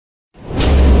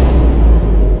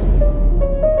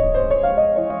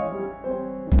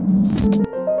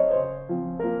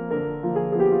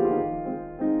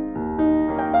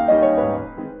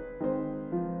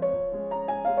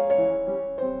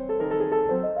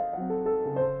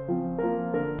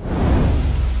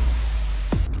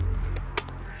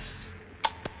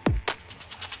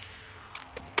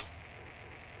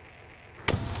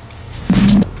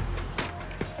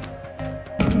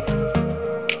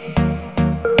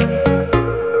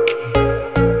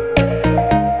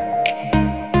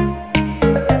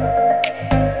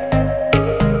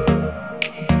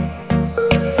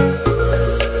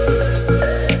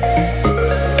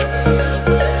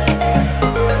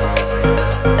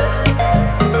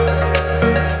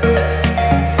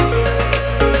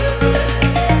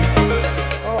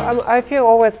I feel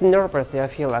always nervous. I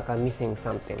feel like I'm missing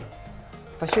something.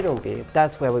 But shouldn't be.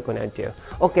 That's what we're gonna do.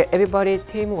 Okay, everybody,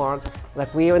 teamwork.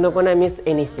 Like we are not gonna miss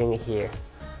anything here.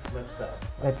 Let's go.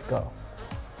 Let's go.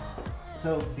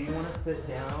 So, do you want to sit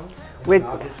down?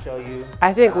 I'll just show you.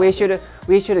 I think we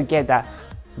should get that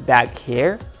bag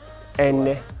here,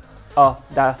 and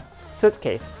the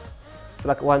suitcase.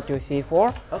 Like 1, 2, 3,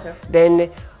 4. Okay.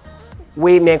 Then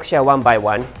we make sure one by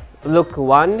one. Look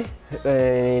 1,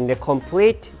 and the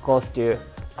complete goes to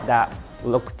that.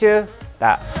 Look 2,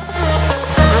 that.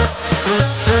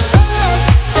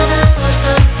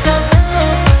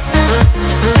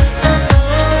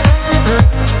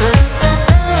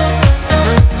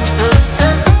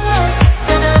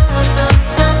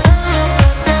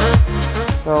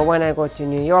 So when I go to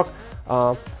New York,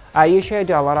 I usually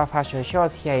do a lot of fashion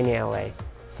shows here in LA.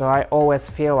 So I always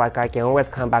feel like I can always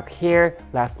come back here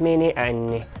last minute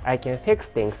and I can fix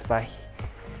things, but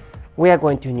we are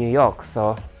going to New York,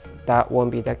 so that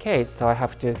won't be the case. So I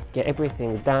have to get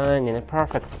everything done and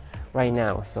perfect right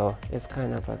now. So it's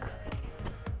kind of like,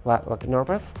 like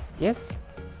nervous? Yes.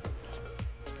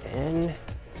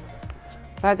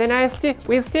 But then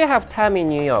we still have time in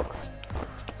New York.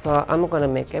 So I'm gonna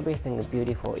make everything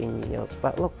beautiful in New York.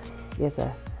 But look, there's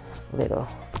a little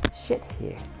shit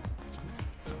here.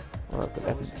 Look,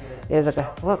 there's like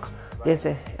a look. There's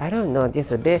a I don't know.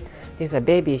 There's a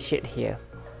baby shit here.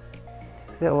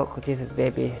 So look, this is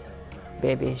baby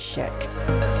shit.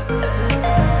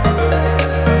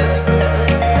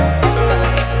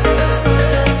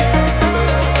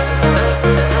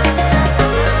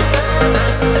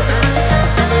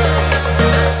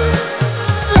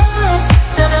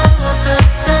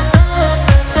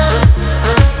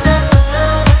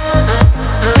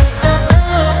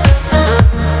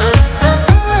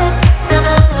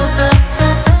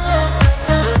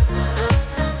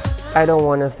 I don't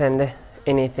want to send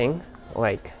anything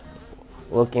like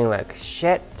looking like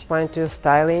shit. Trying to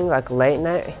styling like late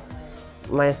night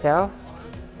myself,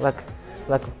 like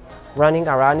running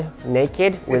around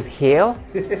naked with heel,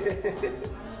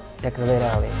 like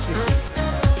literally.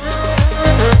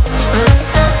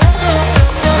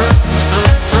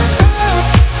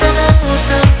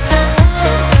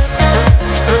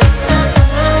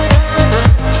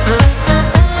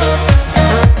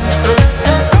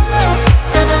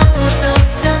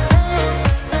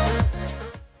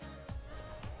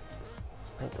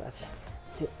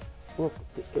 Look,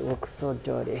 it looks so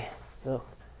dirty. Look.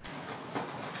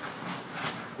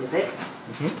 Is it?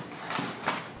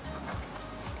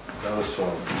 That was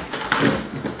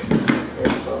fun.